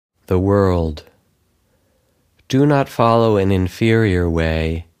the world. Do not follow an inferior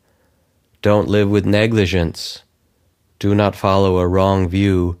way. Don't live with negligence. Do not follow a wrong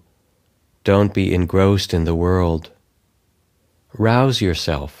view. Don't be engrossed in the world. Rouse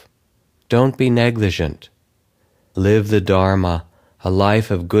yourself. Don't be negligent. Live the Dharma, a life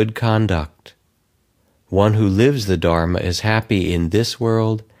of good conduct. One who lives the Dharma is happy in this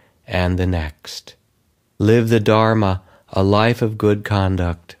world and the next. Live the Dharma, a life of good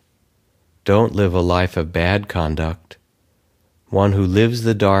conduct. Don't live a life of bad conduct. One who lives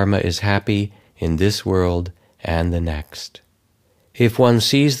the Dharma is happy in this world and the next. If one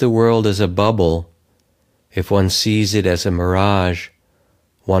sees the world as a bubble, if one sees it as a mirage,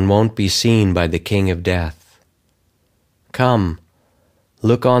 one won't be seen by the King of Death. Come,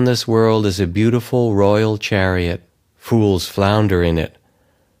 look on this world as a beautiful royal chariot. Fools flounder in it,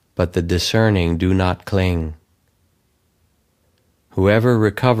 but the discerning do not cling. Whoever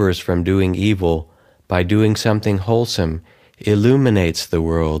recovers from doing evil by doing something wholesome illuminates the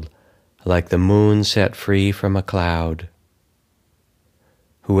world like the moon set free from a cloud.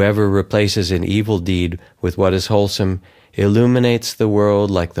 Whoever replaces an evil deed with what is wholesome illuminates the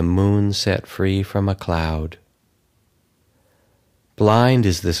world like the moon set free from a cloud. Blind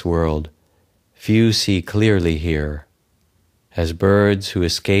is this world, few see clearly here. As birds who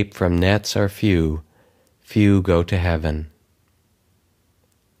escape from nets are few, few go to heaven.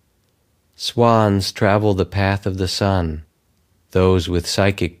 Swans travel the path of the sun. Those with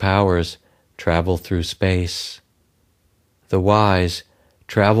psychic powers travel through space. The wise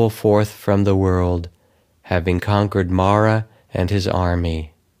travel forth from the world, having conquered Mara and his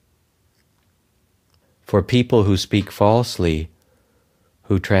army. For people who speak falsely,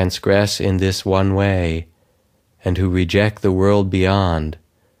 who transgress in this one way, and who reject the world beyond,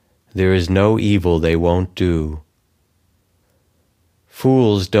 there is no evil they won't do.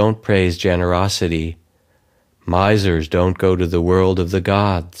 Fools don't praise generosity. Misers don't go to the world of the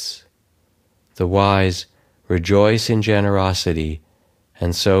gods. The wise rejoice in generosity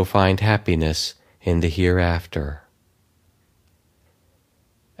and so find happiness in the hereafter.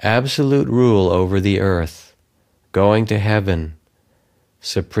 Absolute rule over the earth, going to heaven,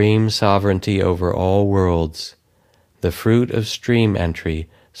 supreme sovereignty over all worlds, the fruit of stream entry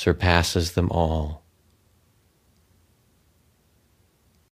surpasses them all.